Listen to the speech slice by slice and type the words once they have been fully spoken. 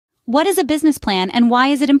What is a business plan and why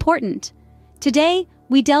is it important? Today,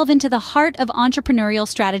 we delve into the heart of entrepreneurial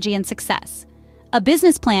strategy and success. A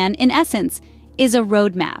business plan, in essence, is a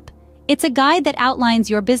roadmap. It's a guide that outlines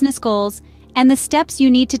your business goals and the steps you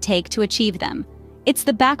need to take to achieve them. It's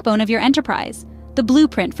the backbone of your enterprise, the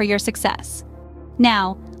blueprint for your success.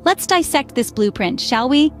 Now, let's dissect this blueprint, shall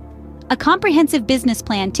we? A comprehensive business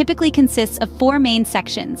plan typically consists of 4 main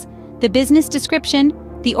sections: the business description,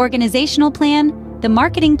 the organizational plan, the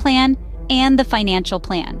marketing plan, and the financial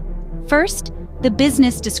plan. First, the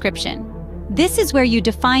business description. This is where you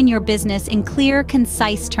define your business in clear,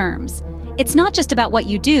 concise terms. It's not just about what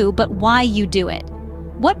you do, but why you do it.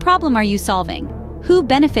 What problem are you solving? Who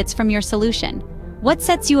benefits from your solution? What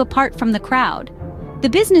sets you apart from the crowd? The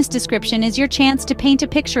business description is your chance to paint a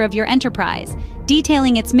picture of your enterprise,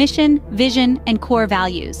 detailing its mission, vision, and core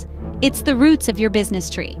values. It's the roots of your business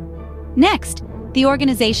tree. Next, the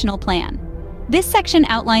organizational plan. This section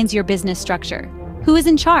outlines your business structure. Who is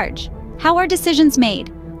in charge? How are decisions made?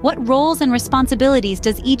 What roles and responsibilities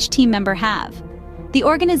does each team member have? The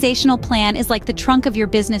organizational plan is like the trunk of your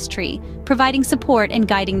business tree, providing support and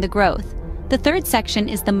guiding the growth. The third section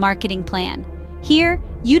is the marketing plan. Here,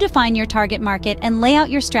 you define your target market and lay out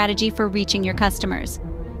your strategy for reaching your customers.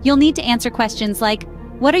 You'll need to answer questions like,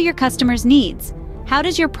 what are your customers' needs? How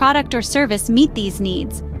does your product or service meet these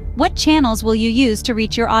needs? What channels will you use to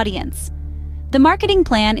reach your audience? The marketing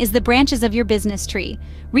plan is the branches of your business tree,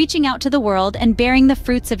 reaching out to the world and bearing the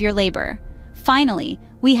fruits of your labor. Finally,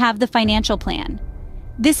 we have the financial plan.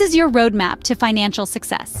 This is your roadmap to financial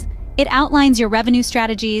success. It outlines your revenue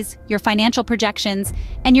strategies, your financial projections,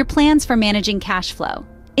 and your plans for managing cash flow.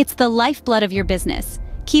 It's the lifeblood of your business,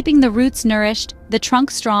 keeping the roots nourished, the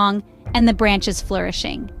trunk strong, and the branches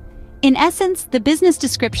flourishing. In essence, the business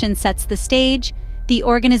description sets the stage, the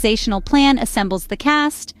organizational plan assembles the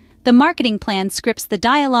cast, the marketing plan scripts the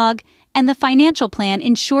dialogue, and the financial plan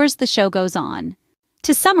ensures the show goes on.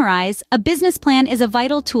 To summarize, a business plan is a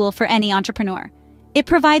vital tool for any entrepreneur. It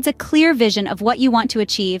provides a clear vision of what you want to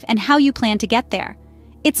achieve and how you plan to get there.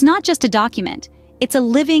 It's not just a document, it's a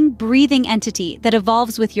living, breathing entity that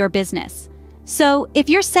evolves with your business. So, if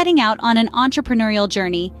you're setting out on an entrepreneurial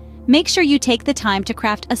journey, make sure you take the time to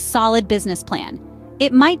craft a solid business plan.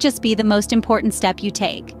 It might just be the most important step you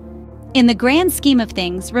take. In the grand scheme of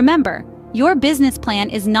things, remember, your business plan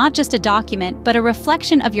is not just a document, but a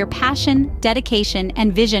reflection of your passion, dedication,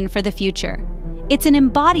 and vision for the future. It's an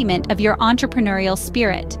embodiment of your entrepreneurial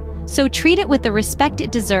spirit, so treat it with the respect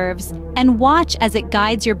it deserves and watch as it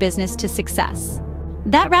guides your business to success.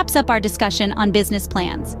 That wraps up our discussion on business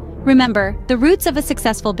plans. Remember, the roots of a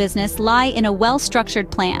successful business lie in a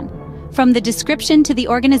well-structured plan. From the description to the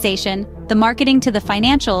organization, the marketing to the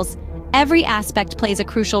financials, every aspect plays a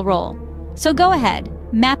crucial role. So go ahead,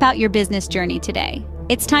 map out your business journey today.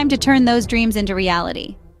 It's time to turn those dreams into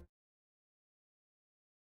reality.